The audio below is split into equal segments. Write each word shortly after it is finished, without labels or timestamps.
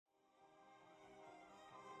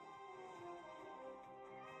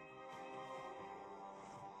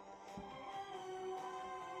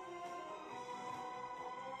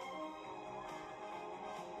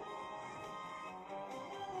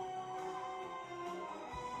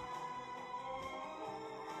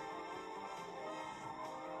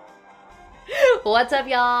What's up,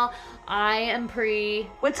 y'all? I am Pri.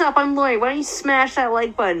 What's up? I'm Laurie. Why don't you smash that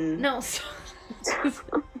like button? No.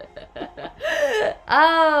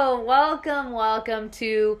 Oh, welcome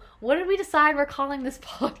to, what did we decide we're calling this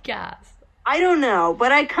podcast? I don't know,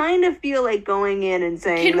 but I kind of feel like going in and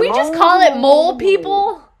saying, Can we just call it mole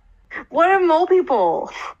people? What are mole people?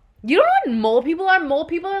 You don't know what mole people are? Mole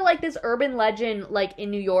people are like this urban legend, like in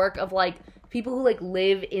New York, of like people who like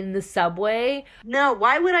live in the subway. No,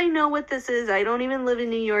 why would I know what this is? I don't even live in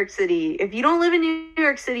New York City. If you don't live in New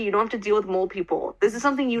York City, you don't have to deal with mole people. This is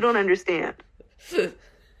something you don't understand.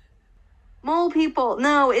 Mole people.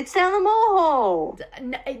 No, it's down the mole hole.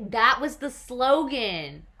 That was the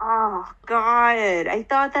slogan. Oh, God. I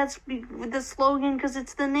thought that's the slogan because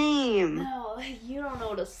it's the name. No, you don't know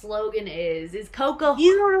what a slogan is. Is Coca...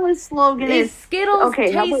 You don't know what a slogan is. Skittles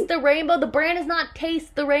taste the rainbow? The brand is not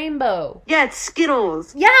Taste the Rainbow. Yeah, it's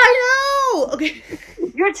Skittles. Yeah, I know! Okay.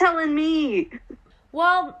 You're telling me.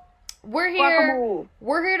 Well, we're here. Guacamole.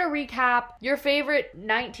 We're here to recap your favorite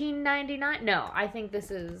 1999... No, I think this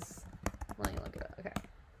is... Let me look it up. Okay.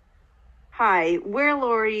 Hi, we're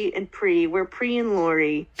Laurie and Pri. We're Pri and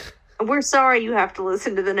Laurie. We're sorry you have to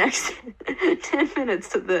listen to the next 10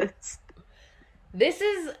 minutes of this.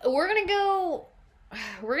 We're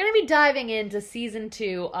gonna be diving into season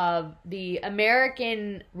 2 of the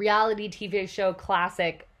American reality TV show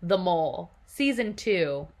classic, The Mole. Season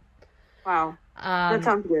 2. Wow. That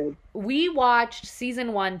sounds good. We watched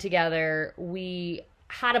season 1 together. We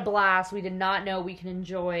had a blast. We did not know we can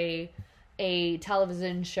enjoy a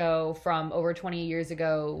television show from over 20 years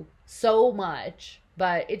ago so much,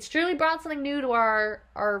 but it's truly brought something new to our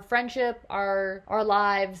friendship, our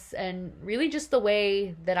lives, and really just the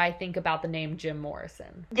way that I think about the name Jim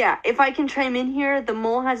Morrison. Yeah, if I can chime in here, The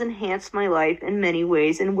Mole has enhanced my life in many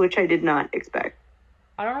ways in which I did not expect.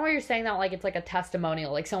 I don't know why you're saying that like it's like a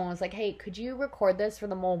testimonial. Like someone was like, hey, could you record this for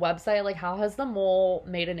the Mole website? Like, how has the Mole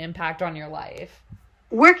made an impact on your life?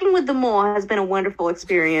 Working with The Mole has been a wonderful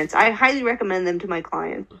experience. I highly recommend them to my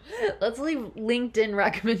clients. Let's leave LinkedIn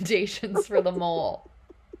recommendations for The Mole.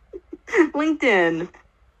 LinkedIn,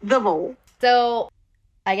 The Mole. So,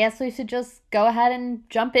 I guess we should just go ahead and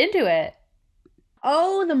jump into it.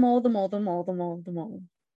 Oh, the mole, the mole, the mole, the mole, the mole.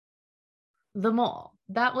 The Mole.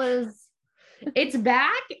 That was... It's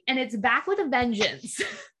back, and it's back with a vengeance.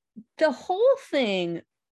 The whole thing...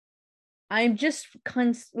 I'm just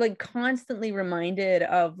constantly reminded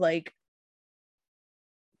of like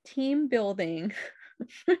team building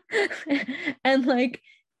and like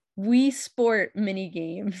Wii Sport mini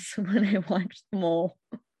games when I watch The Mole.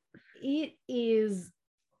 It is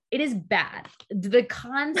bad. The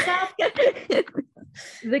concept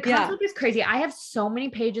is crazy. I have so many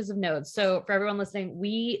pages of notes. So for everyone listening,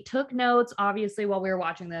 we took notes obviously while we were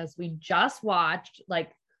watching this. We just watched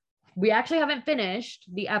we actually haven't finished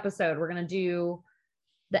the episode. We're going to do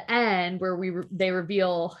the end where they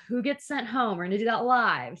reveal who gets sent home. We're going to do that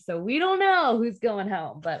live. So we don't know who's going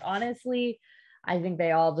home, but honestly, I think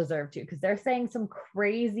they all deserve to because they're saying some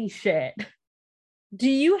crazy shit. Do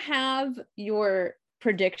you have your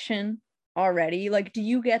prediction already? Like, do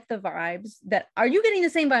you get the vibes are you getting the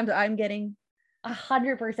same vibes that I'm getting?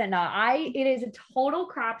 100% not. It is a total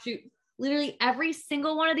crapshoot. Literally every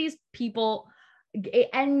single one of these people,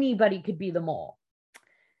 anybody could be the Mole.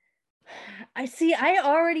 I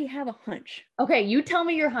already have a hunch. Okay, you tell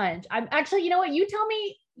me your hunch. I'm actually, you know what? You tell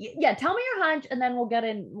me. Yeah, tell me your hunch, and then we'll get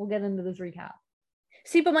into this recap.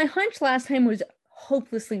 See, but my hunch last time was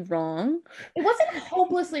hopelessly wrong. It wasn't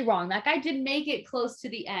hopelessly wrong. That guy did make it close to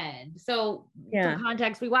the end. So, for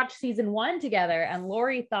context, we watched season 1 together, and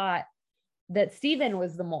Laurie thought that Steven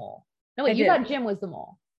was the Mole. No, wait, you thought Jim was the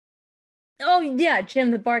Mole. Oh, yeah, Jim,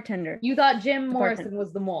 the bartender. You thought Jim Morrison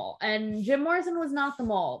was the Mole, and Jim Morrison was not the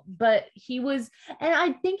Mole, but he was, and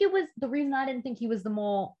I think it was, the reason I didn't think he was the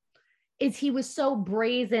Mole is he was so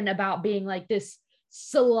brazen about being like this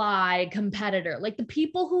sly competitor. Like the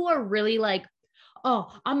people who are really like,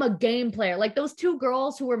 oh, I'm a game player. Like those 2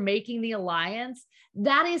 girls who were making the alliance,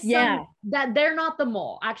 that is that they're not the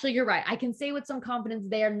Mole. Actually, you're right. I can say with some confidence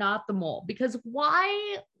they are not the Mole because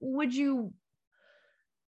why would you...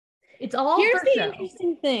 It's all Here's the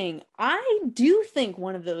interesting thing. I do think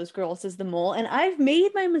one of those girls is the Mole, and I've made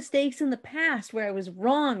my mistakes in the past where I was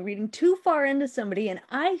wrong, reading too far into somebody, and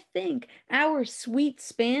I think our sweet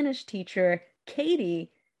Spanish teacher, Katie,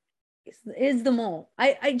 is the Mole.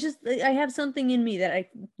 I have something in me that I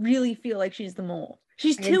really feel like she's the Mole.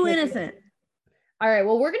 She's too innocent. All right,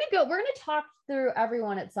 well, we're gonna talk through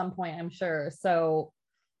everyone at some point, I'm sure. So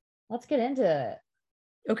let's get into it.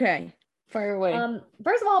 Okay. Fire away.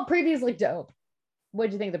 First of all, previews look dope. What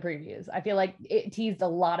did you think of the previews? I feel like it teased a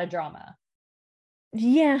lot of drama.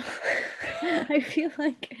 Yeah. I feel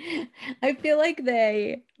like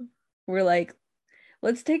they were like,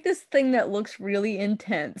 let's take this thing that looks really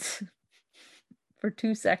intense for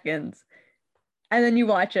 2 seconds. And then you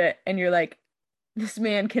watch it and you're like, this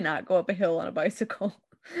man cannot go up a hill on a bicycle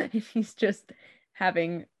if he's just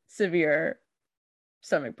having severe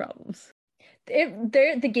stomach problems.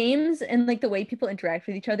 The games and like the way people interact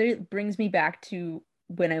with each other brings me back to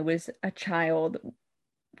when I was a child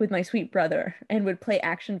with my sweet brother and would play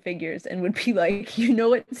action figures and would be like, you know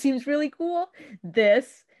what seems really cool?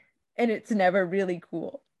 This, and it's never really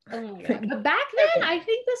cool. Oh my God. But back then, I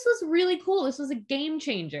think this was really cool. This was a game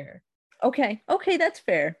changer. Okay, that's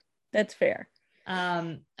fair. That's fair.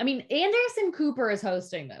 I mean, Anderson Cooper is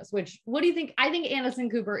hosting this, which what do you think? I think Anderson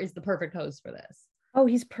Cooper is the perfect host for this. Oh,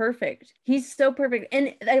 he's perfect. He's so perfect.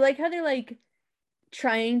 And I like how they're like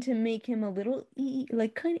trying to make him a little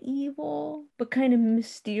like kind of evil, but kind of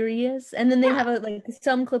mysterious. And then they have a like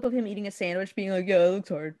some clip of him eating a sandwich being like, yeah, it looks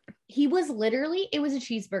hard. He was literally, it was a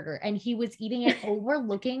cheeseburger and he was eating it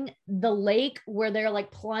overlooking the lake where they're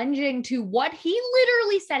like plunging to what he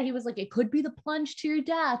literally said. He was like, it could be the plunge to your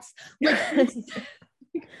deaths. Like,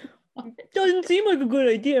 doesn't seem like a good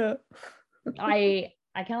idea. I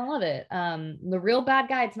kind of love it. The real bad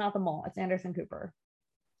guy, it's not the mole, it's Anderson Cooper.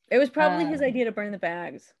 It was probably his idea to burn the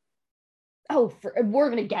bags. Oh, we're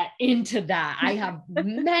gonna get into that. I have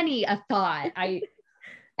many a thought. I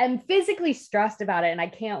am physically stressed about it, and I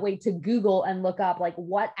can't wait to Google and look up like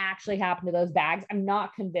what actually happened to those bags. I'm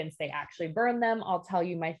not convinced they actually burned them. I'll tell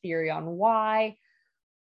you my theory on why.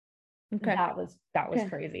 Okay. That was okay.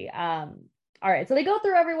 Crazy. All right, so they go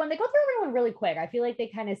through everyone really quick. I feel like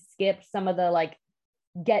they kind of skipped some of the like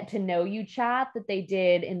get to know you chat that they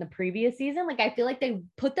did in the previous season. Like, I feel like they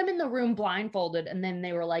put them in the room blindfolded and then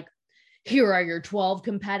they were like, here are your 12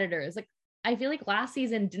 competitors. Like, I feel like last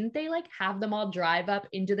season, didn't they like have them all drive up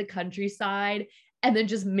into the countryside and then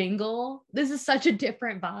just mingle? This is such a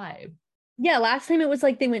different vibe. Yeah, last time it was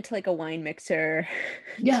like they went to like a wine mixer.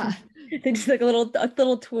 Yeah. They just like a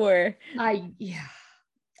little tour. Yeah.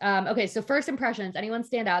 Okay, so first impressions, anyone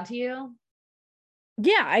stand out to you?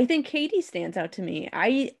 Yeah, I think Katie stands out to me.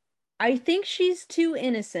 I think she's too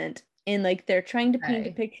innocent, and like they're trying to paint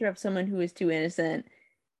a picture of someone who is too innocent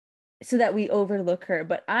so that we overlook her.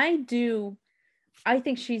 But I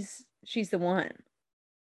think she's the one.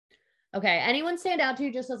 Okay, anyone stand out to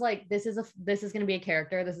you just as like this is going to be a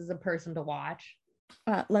character, this is a person to watch?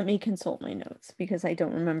 Let me consult my notes because I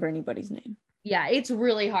don't remember anybody's name. Yeah, it's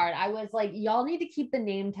really hard. I was like, y'all need to keep the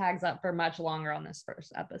name tags up for much longer on this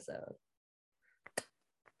first episode.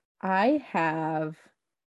 I have,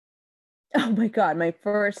 oh my God, my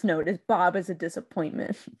first note is Bob is a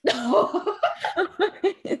disappointment.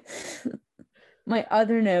 My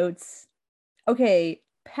other notes, okay,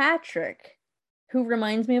 Patrick, who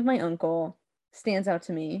reminds me of my uncle, stands out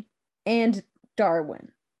to me, and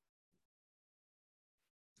Darwin.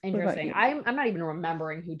 Interesting. I'm not even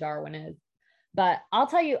remembering who Darwin is, but I'll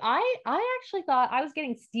tell you, I actually thought I was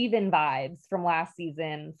getting Steven vibes from last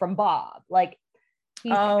season from Bob. Like,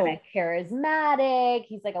 he's kind of charismatic.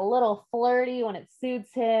 He's like a little flirty when it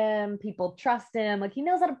suits him. People trust him. Like, he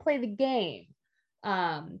knows how to play the game.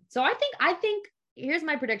 So I think here's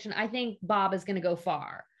my prediction. I think Bob is going to go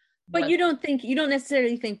far. But you don't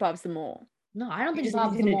necessarily think Bob's the mole. No, I don't think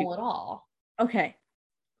Bob's the mole at all. Okay.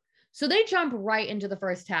 So they jump right into the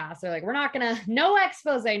first task. They're like, we're not going to, no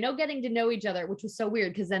expose, no getting to know each other, which was so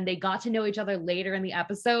weird because then they got to know each other later in the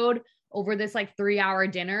episode over this like 3-hour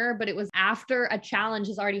dinner, but it was after a challenge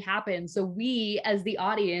has already happened. So we as the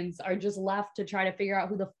audience are just left to try to figure out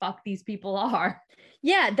who the fuck these people are.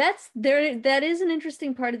 Yeah, that is an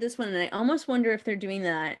interesting part of this one. And I almost wonder if they're doing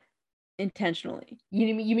that intentionally.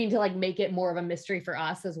 You mean to like make it more of a mystery for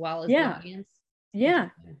us as well as the audience? Yeah.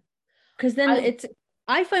 Because then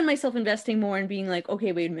I find myself investing more in being like,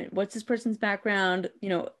 okay, wait a minute, what's this person's background? You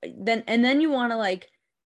know, then you want to like,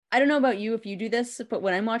 I don't know about you if you do this, but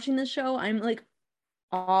when I'm watching this show, I'm like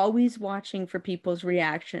always watching for people's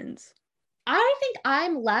reactions. I think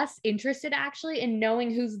I'm less interested actually in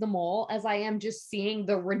knowing who's the mole as I am just seeing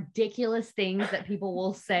the ridiculous things that people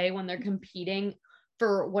will say when they're competing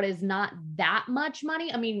for what is not that much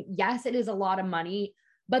money. I mean, yes, it is a lot of money,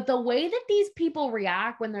 but the way that these people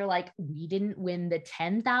react when they're like, we didn't win the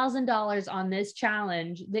 $10,000 on this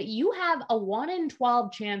challenge that you have a 1 in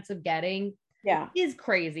 12 chance of getting is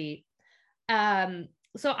crazy.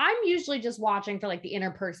 So I'm usually just watching for like the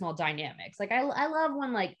interpersonal dynamics. Like I love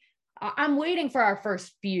when like I'm waiting for our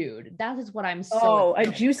first feud. That is what I'm so a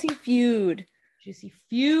juicy feud. Juicy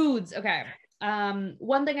feuds. Okay.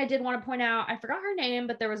 One thing I did want to point out, I forgot her name,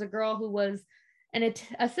 but there was a girl who was an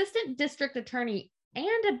assistant district attorney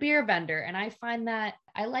and a beer vendor. And I find that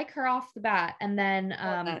I like her off the bat. And then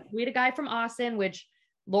we had a guy from Austin, which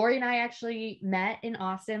Laurie and I actually met in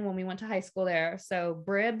Austin when we went to high school there. So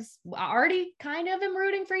Bribs, I already kind of am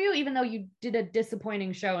rooting for you, even though you did a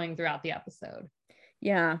disappointing showing throughout the episode.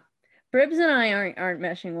 Yeah. Bribs and I aren't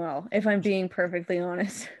meshing well, if I'm being perfectly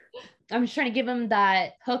honest. I'm just trying to give him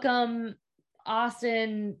that hook 'em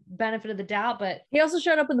Austin benefit of the doubt, but he also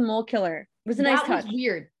showed up with the mole killer. It was a nice touch. That was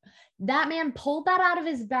weird. That man pulled that out of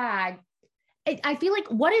his bag. I feel like,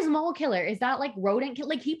 what is mole killer? Is that like rodent kill?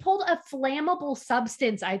 Like he pulled a flammable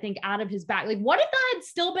substance, I think, out of his bag. Like what if that had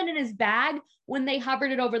still been in his bag when they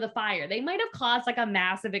hovered it over the fire? They might have caused like a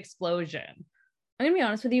massive explosion. I'm gonna be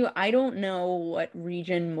honest with you. I don't know what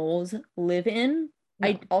region moles live in. No.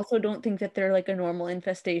 I also don't think that they're like a normal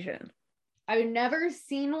infestation. I've never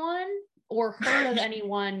seen one or heard of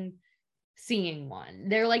anyone seeing one.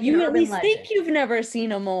 They're like, you at least think you've never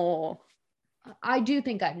seen a mole. I do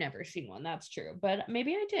think I've never seen one. That's true, but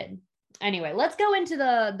maybe I did. Anyway, let's go into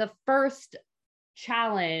the first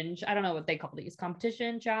challenge. I don't know what they call these,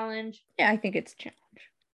 competition, challenge. Yeah, I think it's challenge.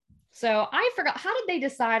 So I forgot, how did they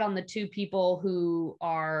decide on the two people who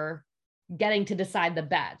are getting to decide the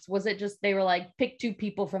bets? Was it just, they were like, pick two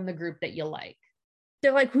people from the group that you like?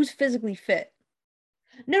 They're like, who's physically fit?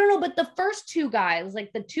 No, but the first two guys,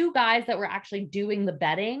 like the two guys that were actually doing the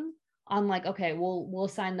betting on like, okay, we'll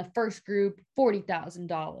assign the first group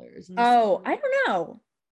 $40,000. Oh, I don't know.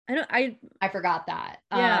 I forgot that.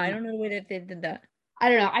 Yeah, I don't know the way that they did that. I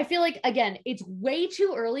don't know. I feel like, again, it's way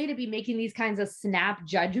too early to be making these kinds of snap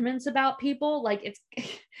judgments about people. Like it's,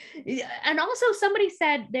 and also somebody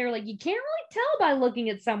said, they were like, you can't really tell by looking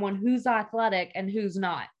at someone who's athletic and who's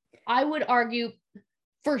not. I would argue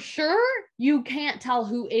for sure, you can't tell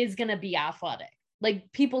who is going to be athletic.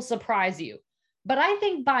 Like people surprise you. But I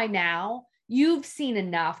think by now you've seen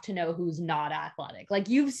enough to know who's not athletic. Like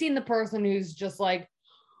you've seen the person who's just like,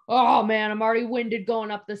 oh man, I'm already winded going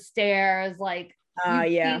up the stairs. Like,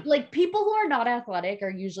 yeah. Like people who are not athletic are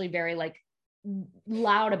usually very like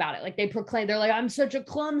loud about it. Like they proclaim, they're like, I'm such a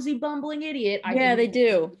clumsy, bumbling idiot. They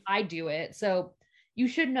do. I do it. So you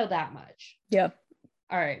should know that much. Yeah.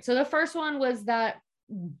 All right. So the first one was that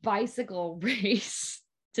bicycle race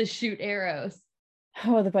to shoot arrows.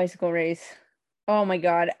 Oh, the bicycle race. Oh my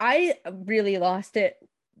God. I really lost it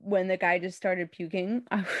when the guy just started puking.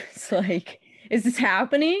 I was like, is this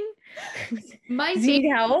happening? My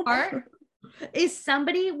favorite part is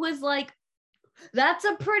somebody was like, that's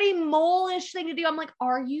a pretty mole-ish thing to do. I'm like,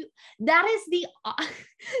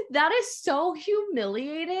 that is so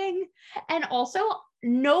humiliating. And also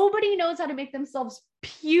nobody knows how to make themselves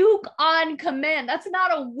puke on command. That's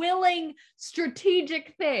not a willing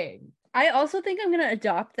strategic thing. I also think I'm going to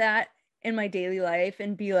adopt that in my daily life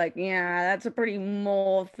and be like, yeah, that's a pretty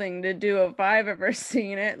mole thing to do if I've ever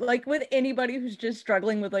seen it. Like with anybody who's just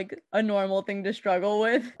struggling with like a normal thing to struggle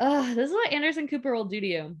with. This is what Anderson Cooper will do to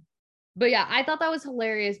you. But yeah, I thought that was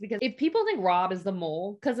hilarious because if people think Rob is the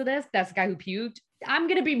mole because of this, that's the guy who puked, I'm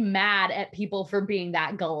going to be mad at people for being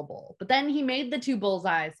that gullible. But then he made the two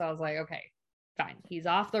bullseyes. So I was like, okay, fine. He's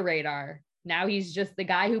off the radar. Now he's just the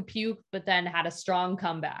guy who puked, but then had a strong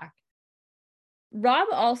comeback. Rob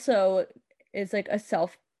also is like a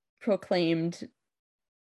self-proclaimed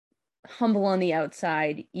humble on the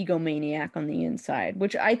outside, egomaniac on the inside,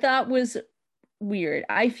 which I thought was weird.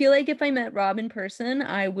 I feel like if I met Rob in person,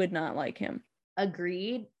 I would not like him.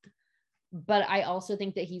 Agreed. But I also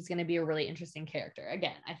think that he's going to be a really interesting character.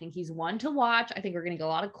 Again, I think he's one to watch. I think we're going to get a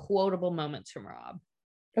lot of quotable moments from Rob.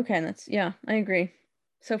 Okay, I agree.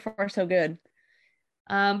 So far, so good.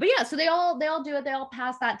 But yeah, so they all do it. They all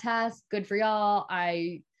pass that test. Good for y'all.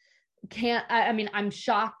 I mean, I'm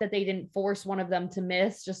shocked that they didn't force one of them to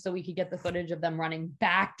miss just so we could get the footage of them running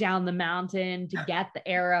back down the mountain to get the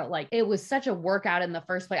arrow. Like it was such a workout in the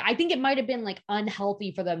first place. I think it might have been like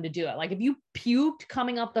unhealthy for them to do it. Like if you puked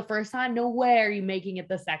coming up the first time, no way are you making it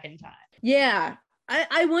the second time. Yeah.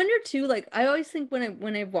 I wonder too, like I always think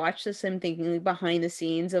when I watch this, I'm thinking like behind the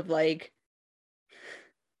scenes of like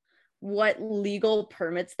what legal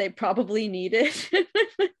permits they probably needed.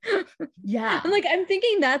 Yeah. And like I'm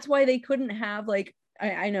thinking that's why they couldn't have like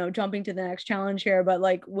I know jumping to the next challenge here, but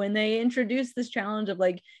like when they introduced this challenge of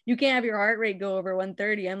like you can't have your heart rate go over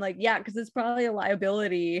 130, I'm like, yeah, because it's probably a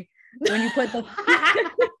liability when you put the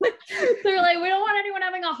they're like, we don't want anyone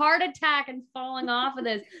having a heart attack and falling off of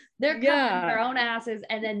this. They're covering their own asses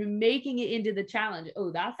and then making it into the challenge.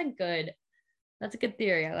 Oh, that's a good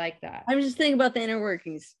theory. I like that. I'm just thinking about the inner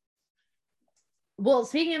workings. Well,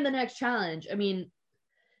 speaking of the next challenge, I mean,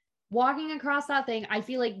 walking across that thing, I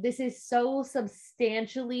feel like this is so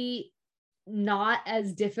substantially not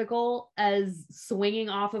as difficult as swinging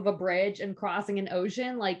off of a bridge and crossing an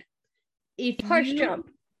ocean. Like, if Push jump.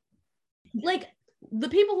 Like, the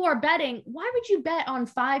people who are betting, why would you bet on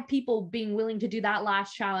 5 people being willing to do that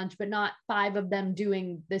last challenge, but not 5 of them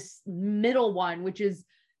doing this middle one, which is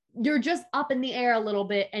you're just up in the air a little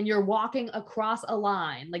bit and you're walking across a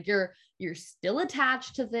line. Like, you're still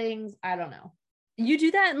attached to things. I don't know. You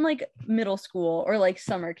do that in like middle school or like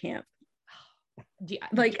summer camp. Do you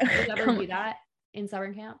ever do that in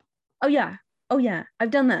summer camp? Oh yeah.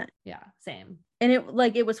 I've done that. Yeah, same. And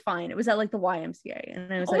it was fine. It was at like the YMCA.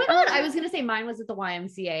 And I was oh like, my God, I was going to say mine was at the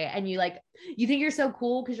YMCA. And you think you're so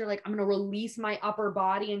cool because you're like, I'm going to release my upper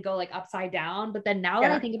body and go like upside down. But then now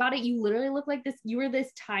that I think about it, you literally look like this. You were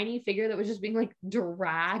this tiny figure that was just being like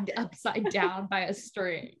dragged upside down by a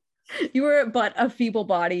string. You were but a feeble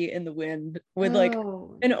body in the wind with like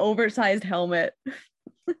an oversized helmet.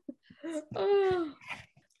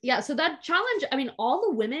 Yeah. So that challenge, I mean, all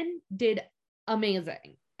the women did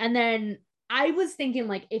amazing. And then I was thinking,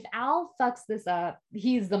 like, if Al fucks this up,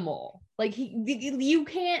 he's the mole. Like, you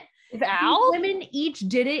can't. If Al? Women each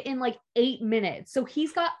did it in like 8 minutes. So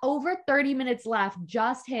he's got over 30 minutes left,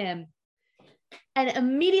 just him. And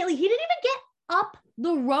immediately, he didn't even get up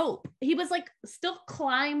the rope. He was like still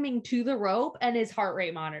climbing to the rope and his heart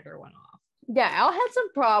rate monitor went off. Yeah, Al had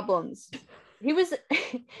some problems. He was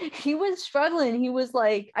struggling. He was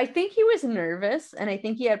like, I think he was nervous and I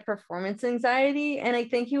think he had performance anxiety. And I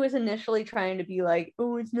think he was initially trying to be like,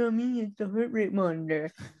 oh, it's not me, it's the heart rate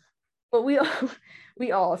monitor. But we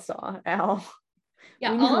all saw Al.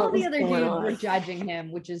 Yeah, all of the other dudes were judging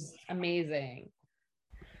him, which is amazing.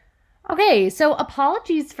 Okay, so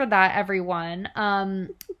apologies for that, everyone.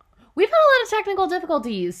 We've had a lot of technical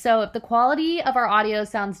difficulties, so if the quality of our audio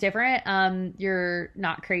sounds different, you're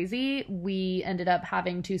not crazy. We ended up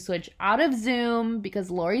having to switch out of Zoom because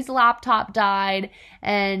Laurie's laptop died,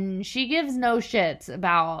 and she gives no shits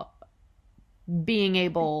about being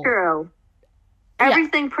able... True.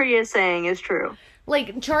 Everything Priya is saying is true.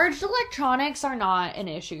 Like, charged electronics are not an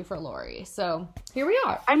issue for Laurie, so here we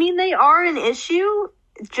are. I mean, they are an issue,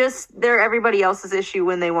 just they're everybody else's issue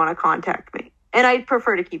when they want to contact me. And I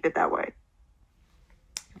prefer to keep it that way.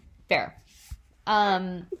 Fair.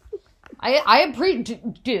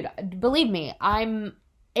 Dude, believe me, I'm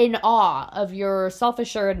in awe of your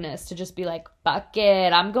self-assuredness to just be like, fuck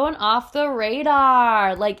it, I'm going off the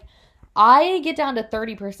radar. Like, I get down to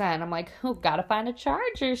 30%. I'm like, oh, gotta find a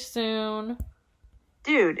charger soon.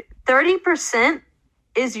 Dude, 30%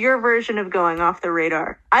 is your version of going off the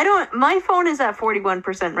radar. My phone is at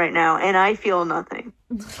 41% right now, and I feel nothing.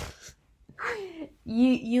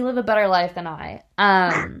 You live a better life than I.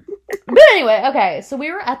 But anyway, okay, so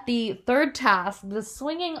we were at the third task, the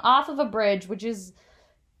swinging off of a bridge, which is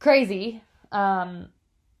crazy. And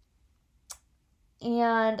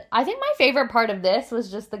I think my favorite part of this was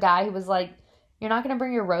just the guy who was like, you're not going to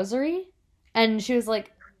bring your rosary? And she was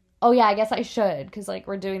like, oh yeah, I guess I should, because like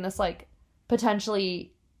we're doing this like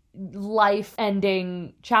potentially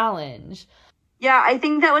life-ending challenge. Yeah, I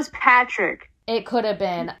think that was Patrick. It could have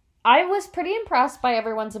been. I was pretty impressed by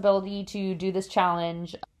everyone's ability to do this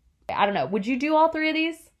challenge. I don't know. Would you do all 3 of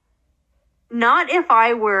these? Not if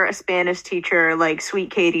I were a Spanish teacher like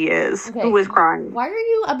Sweet Katie is, who was crying. Why are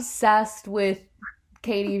you obsessed with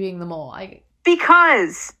Katie being the mole?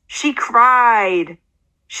 Because she cried.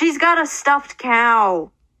 She's got a stuffed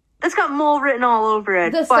cow that's got mole written all over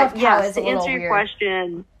it. The stuffed cow is a little answer your weird.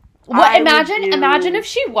 Question. Well, imagine if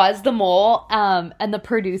she was the mole, and the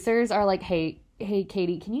producers are like, hey,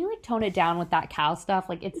 Katie, can you like tone it down with that cow stuff?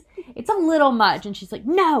 Like it's a little much. And she's like,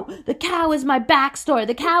 no, the cow is my backstory.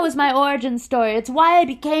 The cow is my origin story. It's why I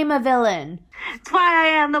became a villain. It's why I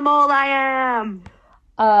am the mole I am.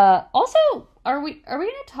 Also, are we going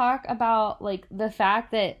to talk about like the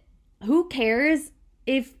fact that who cares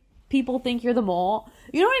if people think you're the mole?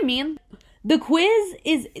 You know what I mean? The quiz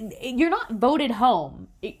is, you're not voted home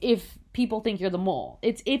if people think you're the mole.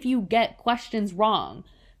 It's if you get questions wrong.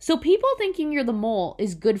 So people thinking you're the mole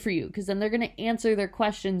is good for you because then they're going to answer their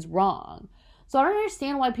questions wrong. So I don't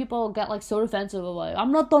understand why people get like so defensive of like,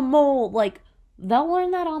 I'm not the mole. Like, they'll learn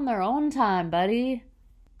that on their own time, buddy.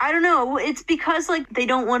 I don't know. It's because like they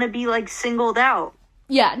don't want to be like singled out.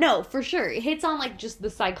 Yeah, no, for sure. It hits on like just the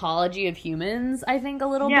psychology of humans, I think, a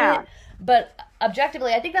little bit. But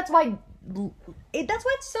objectively, I think that's why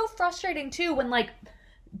it's so frustrating too when like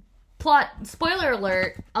spoiler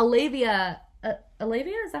alert, Alavia,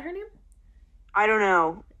 is that her name? I don't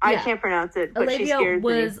know. I can't pronounce it, but she scares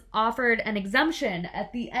me. Was offered an exemption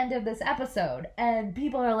at the end of this episode, and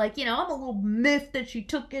people are like, I'm a little miffed that she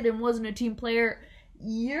took it and wasn't a team player.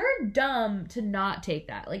 you're dumb to not take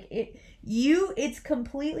that. Like, it's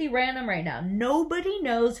completely random right now. Nobody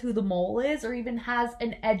knows who the mole is or even has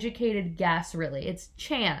an educated guess, really. It's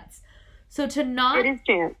chance. So It is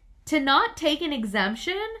chance. to not take an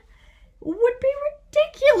exemption would be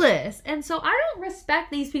ridiculous. And so I don't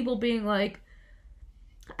respect these people being like,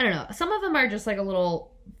 I don't know. Some of them are just like a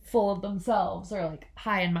little full of themselves or like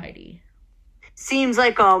high and mighty. Seems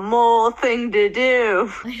like a mole thing to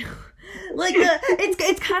do. Like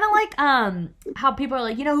it's kind of like how people are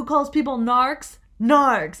like, you know who calls people narcs?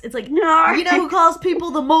 Narcs. It's like, Narcs. You know who calls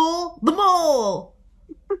people the mole? The mole.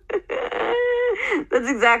 That's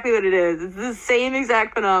exactly what it is. It's the same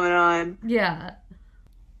exact phenomenon. Yeah.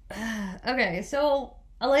 Okay, so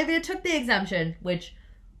Olivia took the exemption, which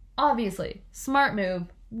obviously smart move.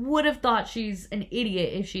 Would have thought she's an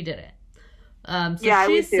idiot if she didn't. So yeah, she's I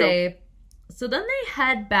would too. safe. So then they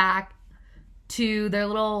head back to their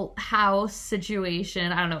little house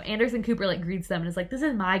situation. I don't know. Anderson Cooper like greets them and is like, "This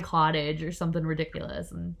is my cottage" or something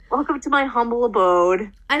ridiculous. And welcome to my humble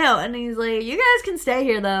abode. I know. And he's like, "You guys can stay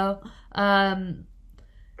here though." And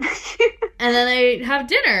then they have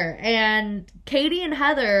dinner, and Katie and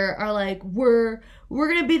Heather are like, "We're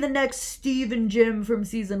gonna be the next Steve and Jim from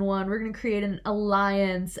season 1. We're gonna create an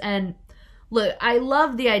alliance." And look, I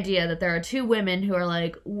love the idea that there are two women who are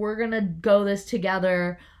like, "We're gonna go this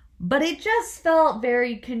together," but it just felt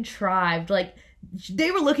very contrived. Like they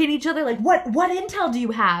were looking at each other like, "What intel do you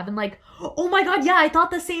have?" And like, "Oh my god, yeah, I thought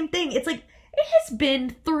the same thing." It's like, it has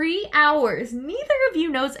been 3 hours. Neither of you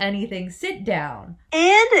knows anything. Sit down.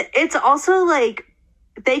 And it's also like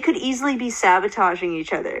they could easily be sabotaging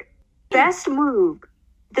each other.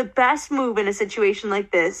 The best move in a situation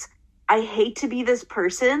like this, I hate to be this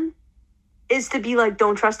person, is to be like,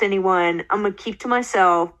 don't trust anyone. I'm going to keep to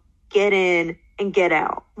myself, get in and get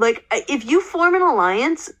out. Like, if you form an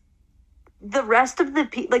alliance, the rest of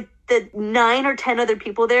the 9 or 10 other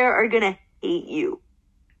people there are going to hate you.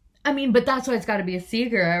 I mean, but that's why it's got to be a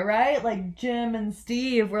secret, right? Like Jim and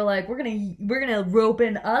Steve were like, we're gonna rope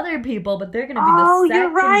in other people, but they're gonna be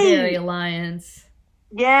the secondary alliance.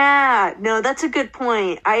 Yeah, no, that's a good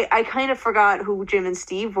point. I kind of forgot who Jim and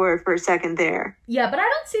Steve were for a second there. Yeah, but I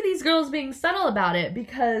don't see these girls being subtle about it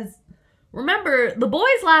because remember the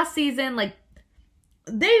boys last season, like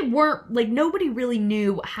they weren't like nobody really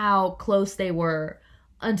knew how close they were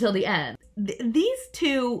until the end. These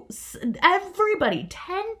two, everybody,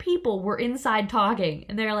 10 people were inside talking,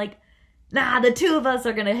 and they're like, nah, the two of us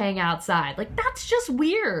are gonna hang outside. Like, that's just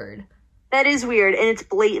weird. That is weird, and it's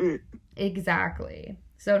blatant. Exactly.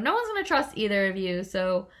 So no one's gonna trust either of you,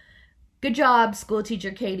 so good job, school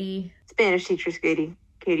teacher Katie. Spanish teacher Katie.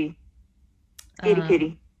 Katie.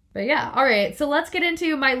 But yeah, all right, so let's get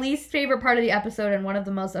into my least favorite part of the episode and one of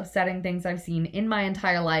the most upsetting things I've seen in my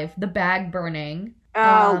entire life, the bag burning.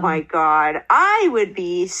 Oh my god. I would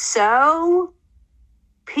be so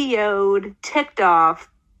PO'd, ticked off,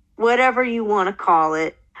 whatever you want to call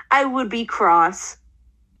it. I would be cross.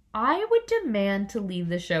 I would demand to leave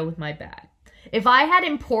the show with my bag. If I had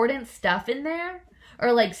important stuff in there,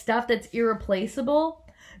 or like stuff that's irreplaceable,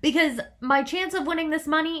 because my chance of winning this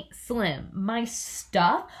money, slim. My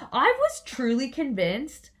stuff, I was truly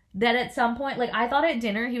convinced that at some point, like I thought at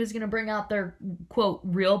dinner he was going to bring out their, quote,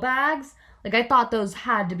 real bags. Like, I thought those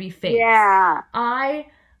had to be fake. Yeah. I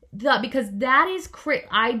thought, because that is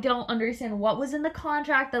I don't understand what was in the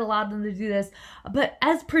contract that allowed them to do this. But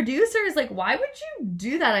as producers, like, why would you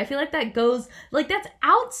do that? I feel like that goes, like, that's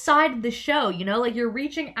outside of the show, you know? Like, you're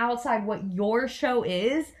reaching outside what your show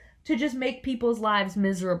is to just make people's lives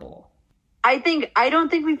miserable. I don't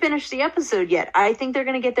think we finished the episode yet. I think they're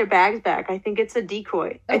going to get their bags back. I think it's a decoy.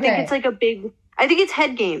 Okay. I think it's like I think it's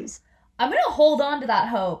head games. I'm going to hold on to that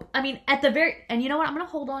hope. I mean, and you know what? I'm going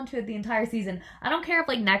to hold on to it the entire season. I don't care if,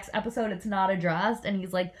 like, next episode it's not addressed and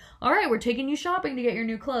he's like, all right, we're taking you shopping to get your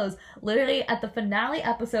new clothes. Literally, at the finale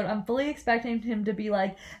episode, I'm fully expecting him to be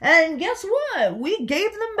like, and guess what? We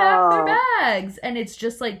gave them back their bags. And it's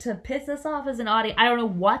just, like, to piss us off as an audience. I don't know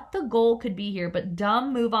what the goal could be here, but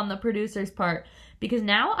dumb move on the producer's part. Because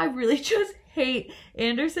now I really just hate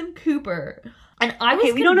Anderson Cooper. And I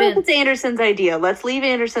was we don't know if it's Anderson's idea. Let's leave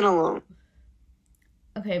Anderson alone.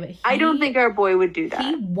 Okay, but I don't think our boy would do that.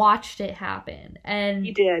 He watched it happen, and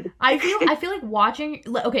he did. I feel like watching.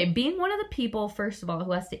 Okay, being one of the people, first of all,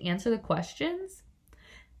 who has to answer the questions,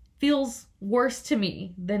 feels worse to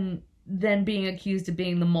me than being accused of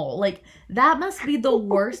being the mole. Like, that must be the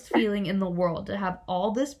worst feeling in the world, to have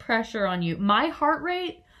all this pressure on you. My heart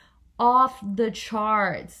rate off the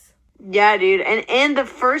charts. Yeah, dude. And the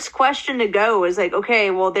first question to go was like,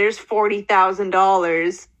 okay, well, there's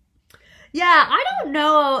 $40,000. Yeah, I don't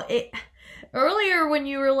know. earlier when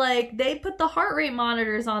you were like, they put the heart rate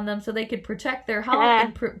monitors on them so they could protect their health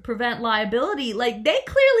and prevent liability. Like, they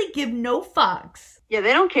clearly give no fucks. Yeah,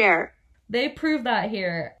 they don't care. They prove that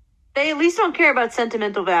here. They at least don't care about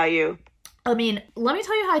sentimental value. I mean, let me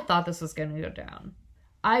tell you how I thought this was going to go down.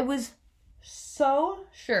 I was so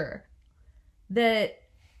sure that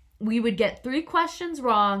we would get 3 questions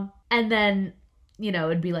wrong, and then, you know,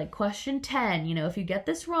 it'd be like question 10, you know, if you get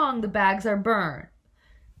this wrong, the bags are burned.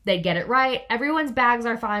 They'd get it right. Everyone's bags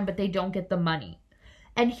are fine, but they don't get the money.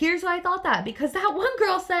 And here's why I thought that. Because that one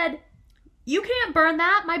girl said, you can't burn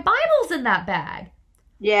that. My Bible's in that bag.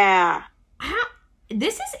 Yeah.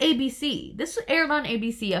 This is ABC. This aired on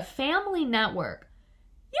ABC, a family network.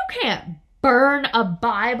 You can't burn a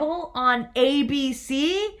Bible on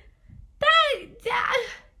ABC? That...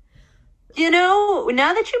 You know,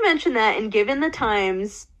 now that you mention that, and given the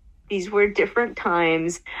times, these were different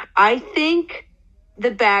times, I think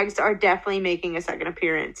the bags are definitely making a second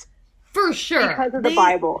appearance. For sure. Because of the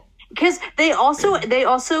Bible. Because they also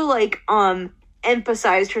like,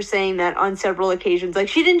 emphasized her saying that on several occasions. Like,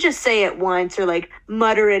 she didn't just say it once or, like,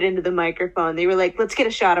 mutter it into the microphone. They were like, let's get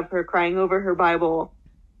a shot of her crying over her Bible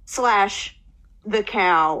 / the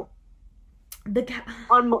cow. The cow.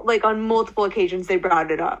 On multiple occasions, they brought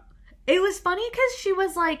it up. It was funny because she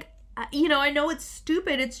was like, you know, I know it's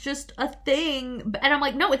stupid. It's just a thing. And I'm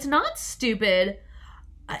like, no, it's not stupid.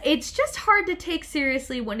 It's just hard to take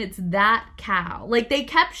seriously when it's that cow. Like, they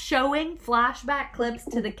kept showing flashback clips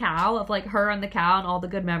to the cow of, like, her and the cow and all the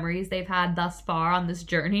good memories they've had thus far on this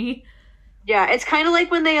journey. Yeah, it's kind of like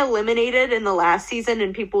when they eliminated in the last season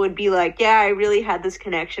and people would be like, yeah, I really had this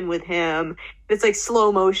connection with him. It's, like,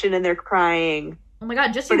 slow motion and they're crying. Oh my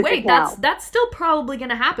god, just you wait. That's still probably going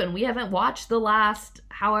to happen. We haven't watched the last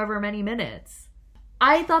however many minutes.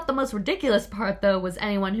 I thought the most ridiculous part, though, was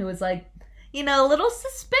anyone who was like, you know, a little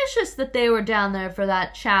suspicious that they were down there for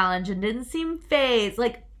that challenge and didn't seem fazed.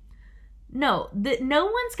 Like, no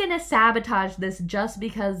one's going to sabotage this just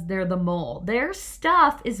because they're the mole. Their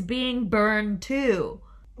stuff is being burned, too.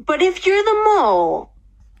 But if you're the mole,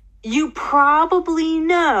 you probably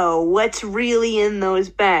know what's really in those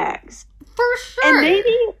bags. For sure. And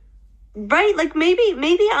maybe, right, like,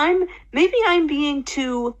 maybe I'm being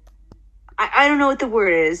too... I don't know what the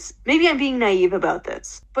word is. Maybe I'm being naive about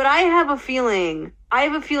this. But I have a feeling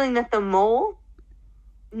that the mole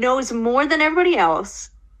knows more than everybody else.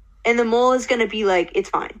 And the mole is going to be like, it's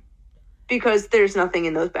fine. Because there's nothing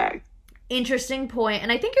in those bags. Interesting point.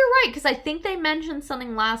 And I think you're right. Because I think they mentioned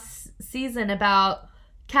something last season about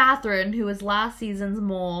Catherine, who was last season's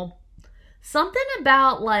mole. Something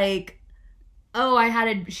about, like,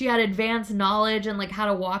 oh, she had advanced knowledge and, like, how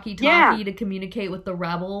to walkie-talkie to communicate with the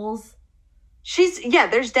rebels.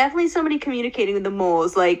 There's definitely somebody communicating with the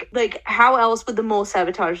moles. Like how else would the mole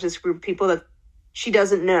sabotage this group of people that she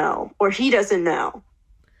doesn't know or he doesn't know?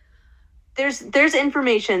 There's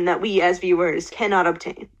information that we as viewers cannot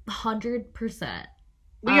obtain. 100%.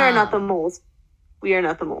 We are not the moles. We are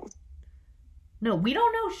not the moles. No, we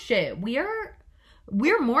don't know shit.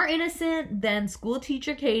 We're more innocent than school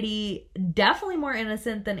teacher Katie. Definitely more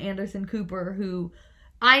innocent than Anderson Cooper, who...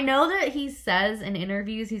 I know that he says in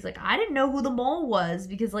interviews, he's like, I didn't know who the mole was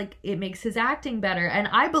because, like, it makes his acting better. And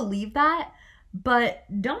I believe that, but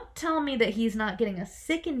don't tell me that he's not getting a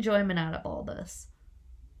sick enjoyment out of all this.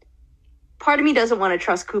 Part of me doesn't want to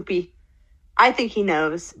trust Koopy. I think he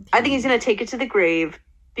knows. I think he's going to take it to the grave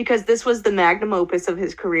because this was the magnum opus of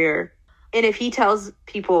his career. And if he tells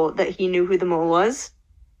people that he knew who the mole was,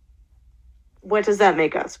 what does that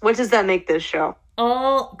make us? What does that make this show?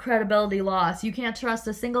 All credibility loss. You can't trust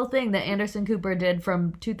a single thing that Anderson Cooper did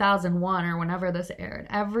from 2001 or whenever this aired.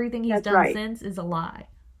 Everything he's done since is a lie.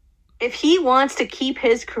 If he wants to keep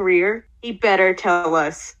his career, he better tell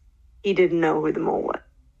us he didn't know who the mole was.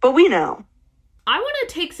 But we know. I want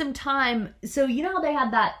to take some time. So, you know how they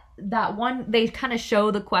had that one, they kind of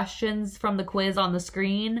show the questions from the quiz on the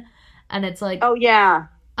screen, and it's like, oh yeah.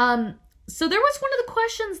 So there was one of the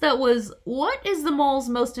questions that was, what is the mole's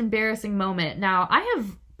most embarrassing moment? Now, I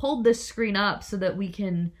have pulled this screen up so that we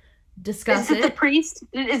can discuss it. Is it the priest?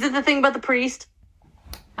 Is it the thing about the priest?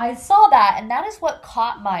 I saw that, and that is what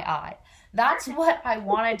caught my eye. That's what I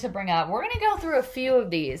wanted to bring up. We're going to go through a few of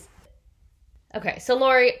these. Okay, so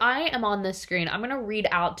Laurie, I am on this screen. I'm going to read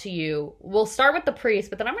out to you. We'll start with the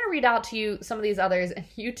priest, but then I'm going to read out to you some of these others, and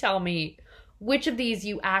you tell me which of these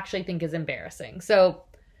you actually think is embarrassing. So...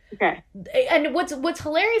 okay. And what's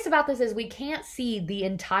hilarious about this is we can't see the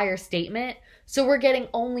entire statement, so we're getting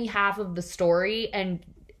only half of the story, and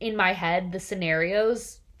in my head, the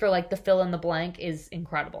scenarios for, like, the fill in the blank is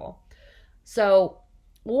incredible. So,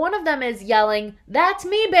 One of them is yelling, "That's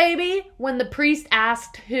me, baby," when the priest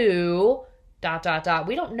asked who, ...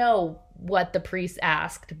 We don't know what the priest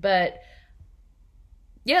asked, but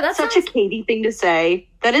yeah, that's such a Katie thing to say.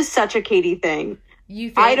 That is such a Katie thing. You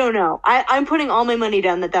think? I don't know. I'm putting all my money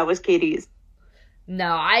down that was Katie's.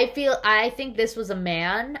 No, I think this was a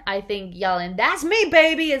man. I think yelling, "That's me,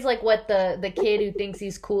 baby," is like what the kid who thinks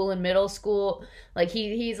he's cool in middle school, like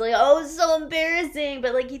he's like, "Oh, it's so embarrassing,"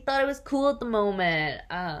 but like he thought it was cool at the moment.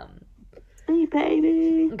 Hey,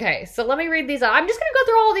 baby. Okay, so let me read these out. I'm just gonna go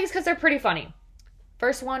through all of these because they're pretty funny.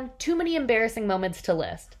 First one, too many embarrassing moments to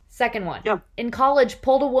list. Second one, in college,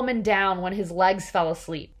 pulled a woman down when his legs fell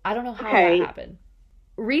asleep. I don't know how that happened.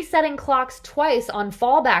 Resetting clocks twice on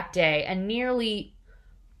fallback day and nearly...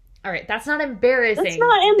 All right, that's not embarrassing. That's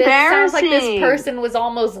not embarrassing. This sounds like this person was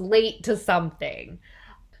almost late to something.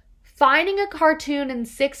 Finding a cartoon in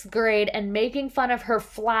 6th grade and making fun of her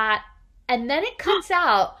flat, and then it cuts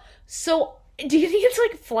out. So, do you think it's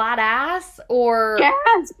like flat ass or...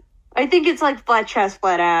 Yes. I think it's like flat chest,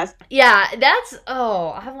 flat ass. Yeah, that's... Oh,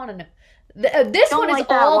 I want to know. This one is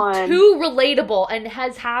all too relatable and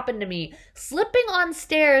has happened to me. Slipping on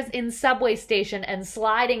stairs in subway station and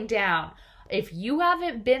sliding down. If you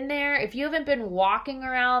haven't been there, if you haven't been walking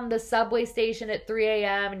around the subway station at 3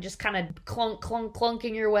 a.m. and just kind of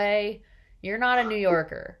clunking your way, you're not a New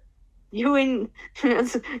Yorker. You and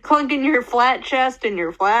clunking your flat chest and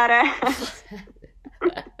your flat ass.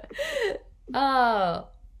 Oh.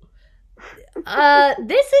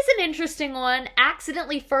 This is an interesting one.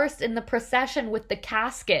 Accidentally first in the procession with the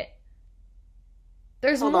casket.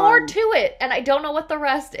 There's more to it, and I don't know what the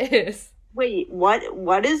rest is. Wait,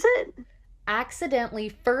 what is it? Accidentally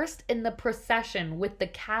first in the procession with the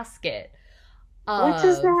casket. What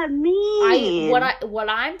does that mean? What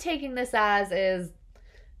I'm taking this as is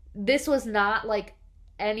this was not like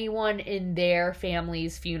anyone in their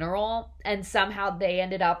family's funeral, and somehow they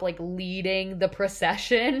ended up like leading the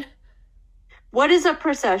procession. What is a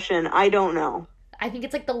procession? I don't know. I think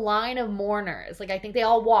it's like the line of mourners. Like I think they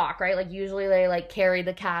all walk, right? Like usually they like carry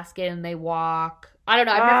the casket and they walk. I don't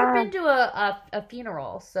know. I've never been to a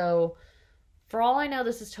funeral, so for all I know,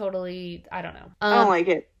 this is totally, I don't know. I don't like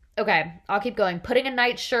it. Okay, I'll keep going. Putting a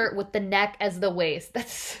night shirt with the neck as the waist.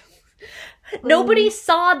 That's... Nobody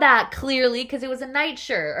saw that clearly because it was a night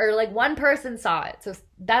shirt, or like one person saw it. So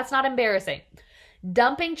that's not embarrassing.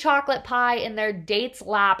 Dumping chocolate pie in their date's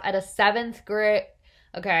lap at a 7th grade.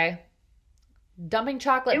 Okay. Dumping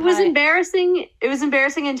chocolate pie. It was embarrassing. It was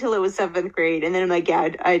embarrassing until it was 7th grade. And then I'm like,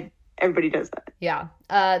 yeah, everybody does that. Yeah.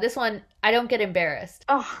 This one, I don't get embarrassed.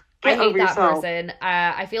 Oh, I hate that person.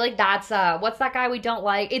 I feel like that's, what's that guy we don't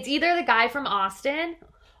like? It's either the guy from Austin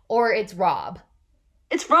or it's Rob.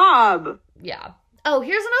 It's Rob. Yeah. Oh,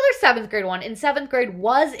 here's another 7th grade one. In 7th grade,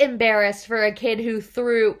 was embarrassed for a kid who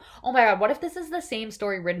threw... Oh my God, what if this is the same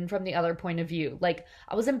story written from the other point of view? Like,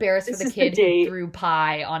 I was embarrassed for the kid who threw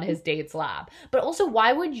pie on his date's lap. But also,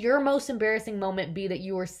 why would your most embarrassing moment be that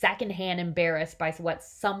you were secondhand embarrassed by what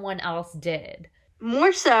someone else did?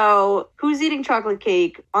 More so, who's eating chocolate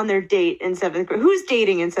cake on their date in 7th grade? Who's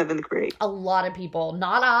dating in 7th grade? A lot of people.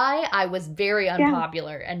 Not I. I was very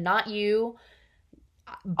unpopular. Yeah. And not you.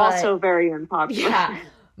 But, also very unpopular. Yeah,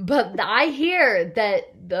 but I hear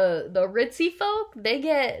that the ritzy folk, they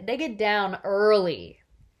get down early.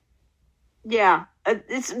 Yeah,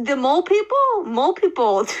 it's the mole people. Mole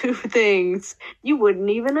people do things you wouldn't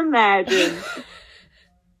even imagine.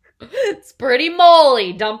 It's pretty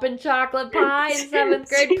moley. Dumping chocolate pie in 7th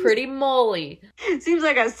grade, pretty moley. Seems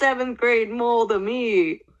like a 7th grade mole to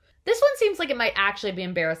me. This one seems like it might actually be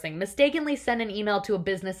embarrassing. Mistakenly send an email to a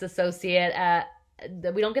business associate at...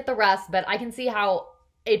 We don't get the rest, but I can see how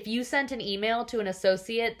if you sent an email to an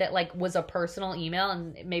associate that like was a personal email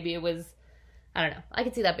and maybe it was, I don't know, I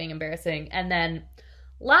could see that being embarrassing. And then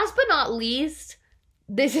last but not least,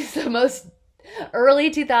 this is the most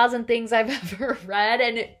early 2000 things I've ever read,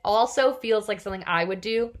 and it also feels like something I would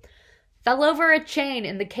do. Fell over a chain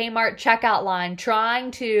in the Kmart checkout line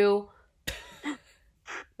trying to...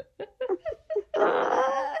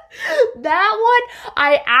 That one,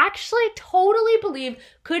 I actually totally believe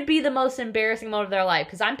could be the most embarrassing moment of their life.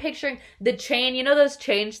 Because I'm picturing the chain, you know those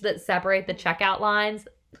chains that separate the checkout lines?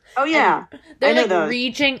 Oh, yeah. They're like those.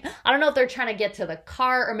 Reaching. I don't know if they're trying to get to the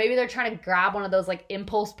cart or maybe they're trying to grab one of those like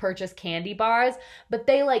impulse purchase candy bars. But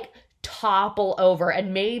they like topple over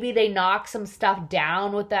and maybe they knock some stuff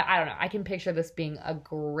down with that. I don't know. I can picture this being a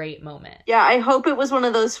great moment. Yeah, I hope it was one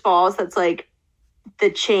of those falls that's like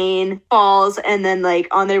the chain falls and then like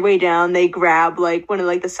on their way down they grab like one of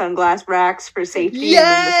like the sunglass racks for safety.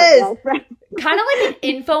 Yes! Kind of like an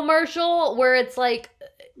infomercial where it's like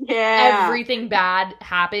Yeah. everything bad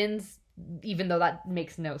happens, even though that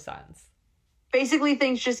makes no sense. Basically,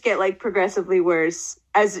 things just get like progressively worse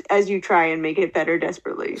as you try and make it better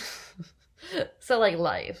desperately. So like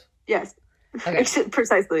life. Yes. Okay.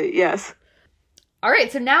 Precisely. Yes. All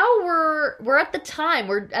right, so now we're at the time.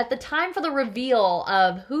 We're at the time for the reveal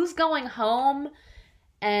of who's going home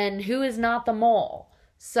and who is not the mole.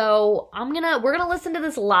 So we're gonna listen to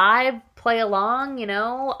this live, play along, you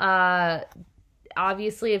know.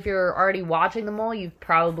 Obviously if you're already watching the mole, you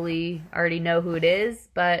probably already know who it is,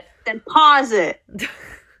 but Then pause it.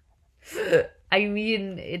 I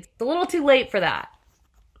mean, it's a little too late for that.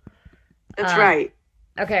 That's right.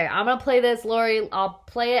 Okay, I'm gonna play this, Laurie. I'll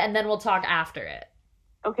play it and then we'll talk after it.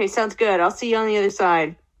 Okay, sounds good. I'll see you on the other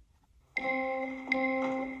side.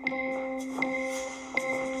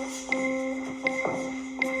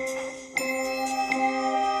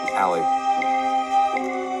 Allie.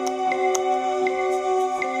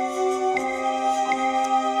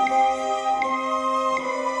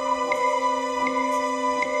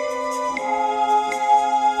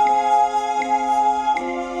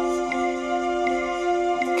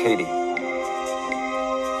 Katie.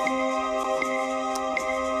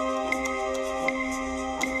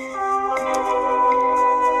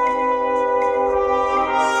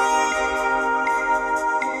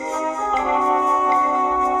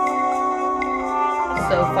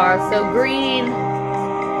 So far, so green.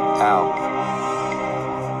 Al.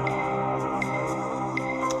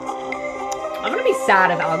 I'm gonna be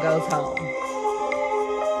sad if Al goes home.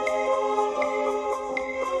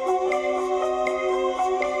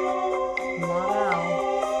 Not Al.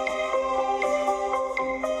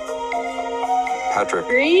 Patrick.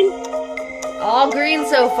 Green? All green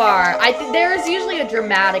so far. I think there's usually a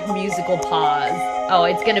dramatic musical pause. Oh,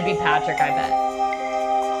 it's gonna be Patrick, I bet.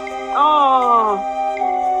 Oh.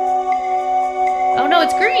 Oh no,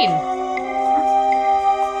 it's green.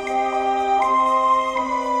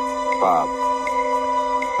 Bob.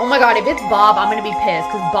 Oh my god, if it's Bob, I'm gonna be pissed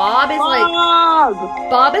because Bob is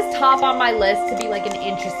Bob is top on my list to be like an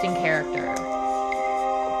interesting character.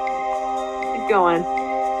 Keep going.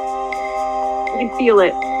 I can feel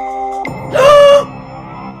it.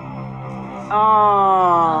 Oh.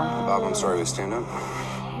 Bob, I'm sorry, we stand up.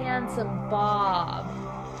 Handsome Bob.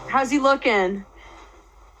 How's he looking?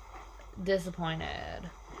 Disappointed.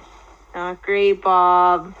 Not great,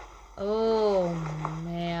 Bob. Oh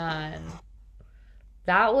man.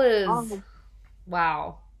 That was Oh.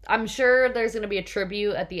 wow. I'm sure there's going to be a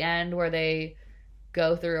tribute at the end where they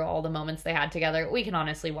go through all the moments they had together. We can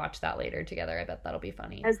honestly watch that later together. I bet that'll be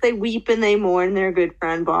funny. As they weep and they mourn their good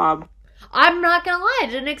friend, Bob. I'm not going to lie. I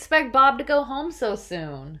didn't expect Bob to go home so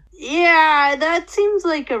soon. Yeah, that seems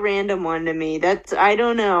like a random one to me. I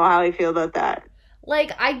don't know how I feel about that.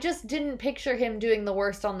 Like, I just didn't picture him doing the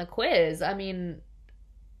worst on the quiz. I mean,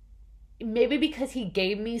 maybe because he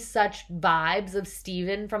gave me such vibes of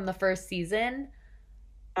Steven from the first season.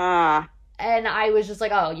 And I was just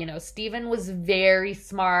like, oh, you know, Steven was very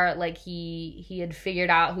smart. Like, he had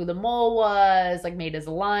figured out who the mole was, like, made his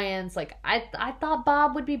alliance. Like, I thought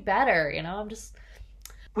Bob would be better, you know?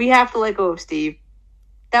 We have to let go of Steve.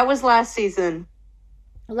 That was last season.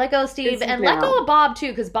 Let go of Steve and let go of Bob, too,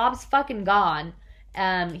 because Bob's fucking gone.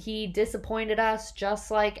 He disappointed us just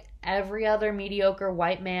like every other mediocre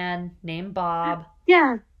white man named Bob.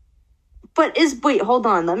 Yeah. But wait, hold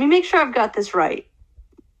on. Let me make sure I've got this right.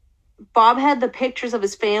 Bob had the pictures of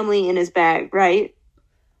his family in his bag, right?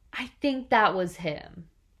 I think that was him.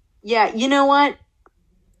 Yeah, you know what?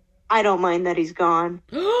 I don't mind that he's gone.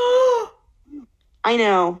 I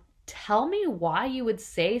know. Tell me why you would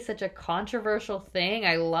say such a controversial thing.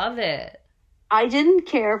 I love it. I didn't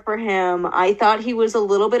care for him. I thought he was a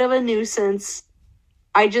little bit of a nuisance.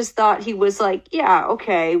 I just thought he was like, yeah,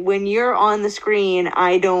 okay, when you're on the screen,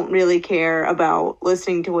 I don't really care about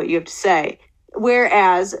listening to what you have to say.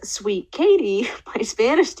 Whereas sweet Katie, my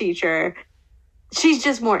Spanish teacher, she's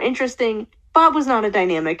just more interesting. Bob was not a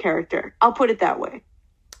dynamic character. I'll put it that way.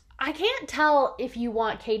 I can't tell if you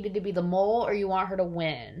want Katie to be the mole or you want her to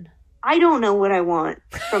win. I don't know what I want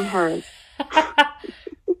from her.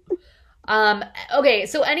 Okay,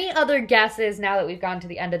 so any other guesses now that we've gotten to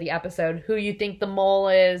the end of the episode, who you think the mole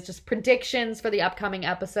is? Just predictions for the upcoming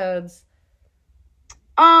episodes?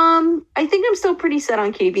 I think I'm still pretty set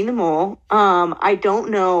on Kate being the mole. I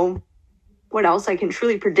don't know what else I can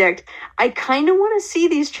truly predict. I kind of want to see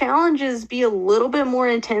these challenges be a little bit more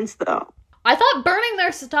intense, though. I thought burning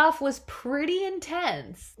their stuff was pretty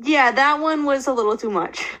intense. Yeah, that one was a little too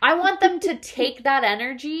much. I want them to take that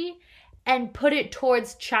energy and put it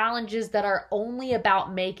towards challenges that are only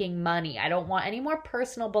about making money. I don't want any more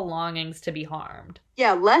personal belongings to be harmed.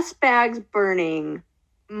 Yeah, less bags burning,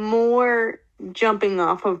 more jumping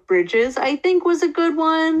off of bridges, I think was a good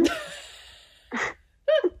one.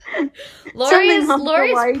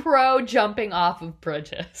 Laurie's pro jumping off of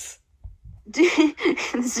bridges. This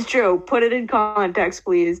is true. Put it in context,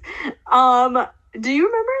 please. Do you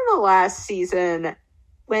remember in the last season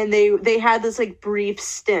when they had this like brief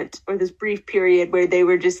stint or this brief period where they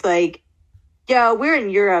were just like, yeah, we're in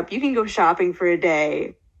Europe, you can go shopping for a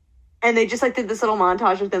day, and they just like did this little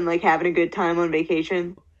montage of them like having a good time on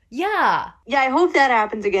vacation? Yeah, I hope that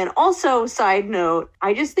happens again. Also, side note,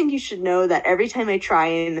 I just think you should know that every time I try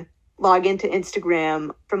and log into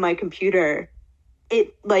Instagram from my computer,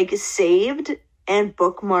 it like saved and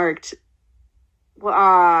bookmarked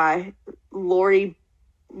Laurie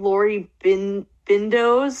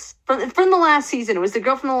Bindos from the last season. It was the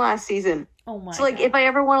girl from the last season. Oh my So like God. if I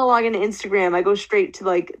ever want to log into Instagram, I go straight to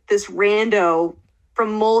like this rando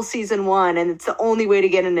from Mole season 1, and it's the only way to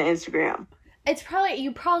get into Instagram. It's probably,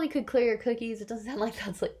 you probably could clear your cookies. It doesn't sound like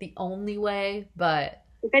that's like the only way, but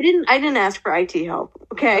I didn't ask for IT help.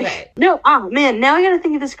 Okay. Right. No, man, now I gotta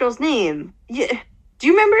think of this girl's name. Yeah. Do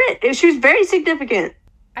you remember it? She was very significant.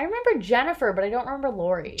 I remember Jennifer, but I don't remember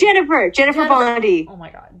Laurie. Jennifer Bondi. Oh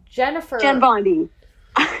my God. Jennifer. Jen Bondi.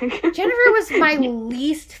 Jennifer was my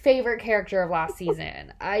least favorite character of last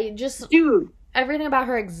season. Dude. Everything about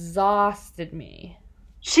her exhausted me.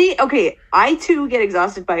 I too get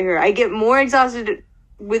exhausted by her. I get more exhausted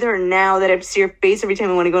with her now that I have to see her face every time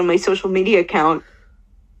I want to go on my social media account.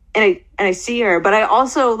 And I see her, but I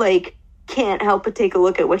also like can't help but take a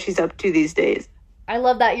look at what she's up to these days. I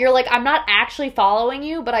love that. You're like, I'm not actually following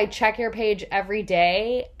you, but I check your page every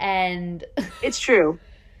day, and It's true.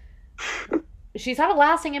 she's had a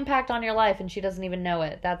lasting impact on your life, and she doesn't even know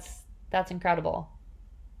it. That's incredible.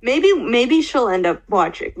 Maybe she'll end up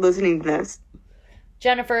listening to this.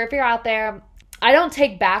 Jennifer, if you're out there, I don't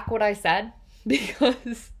take back what I said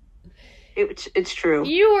because it's true.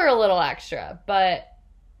 You were a little extra, but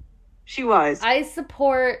she was. I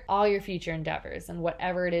support all your future endeavors and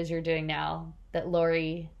whatever it is you're doing now that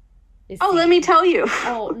Laurie is seeing. Let me tell you.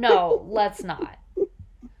 Oh, no, let's not.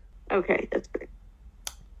 Okay, that's great.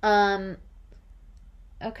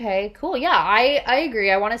 Okay, cool. Yeah, I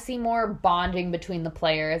agree. I want to see more bonding between the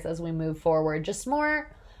players as we move forward. Just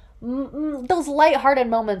more those lighthearted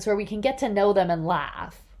moments where we can get to know them and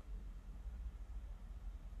laugh.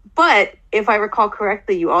 But if I recall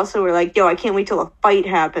correctly, you also were like, yo, I can't wait till a fight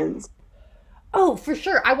happens. Oh, for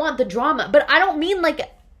sure. I want the drama. But I don't mean like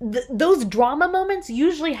those drama moments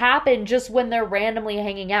usually happen just when they're randomly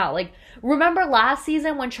hanging out. Like, remember last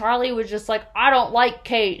season when Charlie was just like, I don't like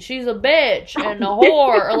Kate, she's a bitch and a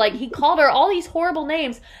whore, or like he called her all these horrible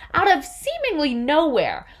names out of seemingly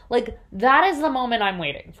nowhere. Like, that is the moment I'm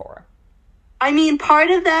waiting for. I mean, part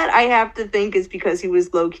of that I have to think is because he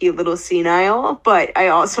was low-key a little senile, but I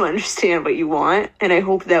also understand what you want, and I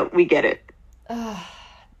hope that we get it.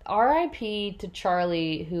 R.I.P. to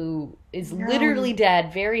Charlie, who is literally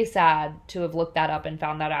dead. Very sad to have looked that up and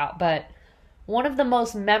found that out. But one of the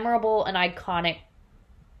most memorable and iconic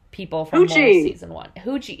people from Mole season 1.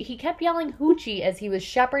 Hoochie. He kept yelling Hoochie as he was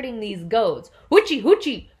shepherding these goats. Hoochie,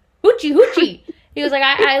 Hoochie, Hoochie, Hoochie. He was like,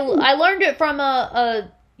 I learned it from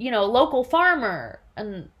a local farmer.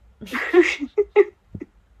 And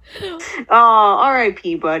oh,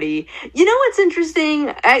 R.I.P., buddy. You know what's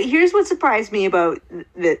interesting? Here's what surprised me about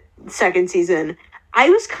the second season. I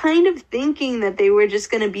was kind of thinking that they were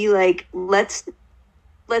just going to be like, let's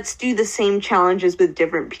do the same challenges with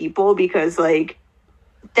different people, because like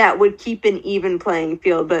that would keep an even playing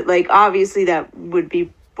field. But like obviously that would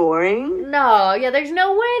be boring. No, yeah, there's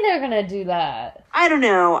no way they're going to do that. I don't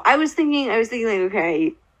know. I was thinking like,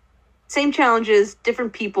 okay, same challenges,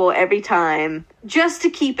 different people every time, just to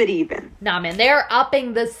keep it even. Nah, man, they're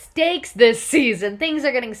upping the stakes this season. Things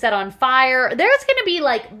are getting set on fire. There's going to be,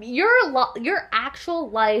 like, your actual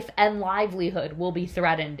life and livelihood will be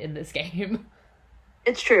threatened in this game.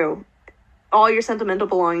 It's true. All your sentimental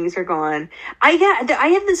belongings are gone. I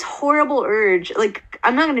have this horrible urge, like,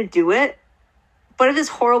 I'm not going to do it, but I have this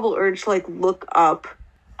horrible urge to, like, look up.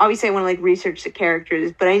 Obviously, I want to, like, research the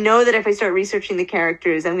characters, but I know that if I start researching the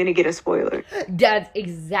characters, I'm going to get a spoiler. That's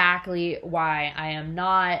exactly why I am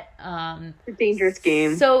not. It's a dangerous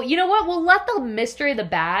game. So, you know what? We'll let the mystery of the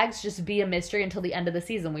bags just be a mystery until the end of the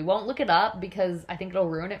season. We won't look it up because I think it'll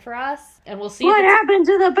ruin it for us. And we'll see what happened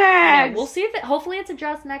to the bags. Yeah, we'll see if hopefully it's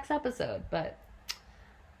addressed next episode, but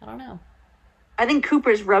I don't know. I think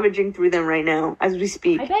Cooper's rummaging through them right now as we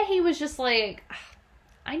speak. I bet he was just like,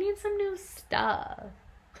 I need some new stuff.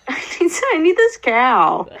 I need this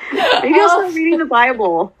cow. Maybe I'll start reading the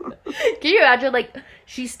Bible. Can you imagine, like,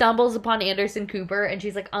 she stumbles upon Anderson Cooper and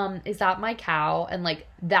she's like, is that my cow? And, like,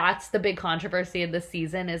 that's the big controversy of this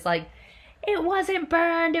season is, like, it wasn't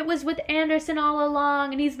burned. It was with Anderson all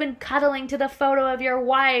along. And he's been cuddling to the photo of your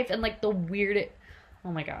wife. And, like, the weird...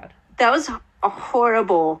 Oh, my God. That was a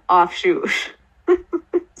horrible offshoot.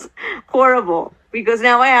 Horrible. Because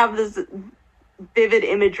now I have this vivid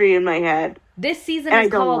imagery in my head. This season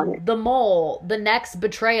is called The Mole, The Next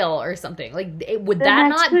Betrayal or something. Like, would that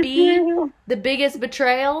not be the biggest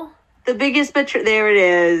betrayal? The biggest betrayal. There it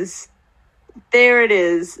is. There it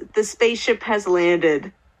is. The spaceship has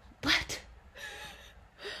landed. What?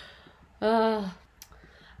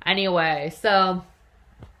 Anyway, so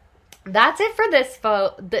that's it for this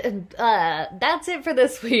that's it for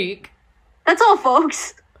this week. That's all,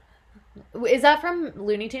 folks. Is that from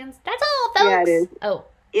Looney Tunes? That's all, folks. Yeah, it is. Oh,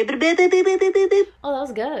 that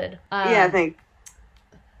was good. Yeah, I think.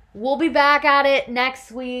 We'll be back at it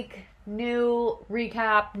next week. New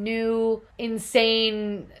recap, new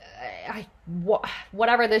insane,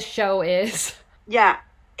 whatever this show is. Yeah,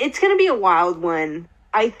 it's going to be a wild one.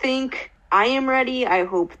 I think I am ready. I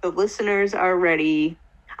hope the listeners are ready.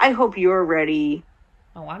 I hope you're ready.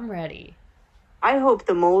 Oh, I'm ready. I hope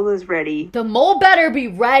the mole is ready. The mole better be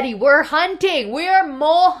ready. We're hunting. We're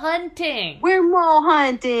mole hunting. We're mole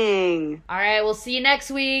hunting. All right, we'll see you next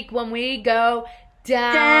week when we go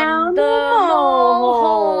down the mole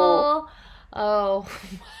hole. Oh.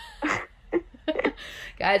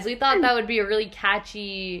 Guys, we thought that would be a really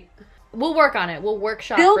catchy... We'll work on it. We'll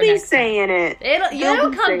workshop They'll for be next saying time. it.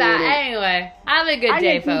 It'll come back. Anyway, have a good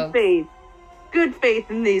day, folks. Good faith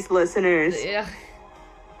in these listeners. Yeah.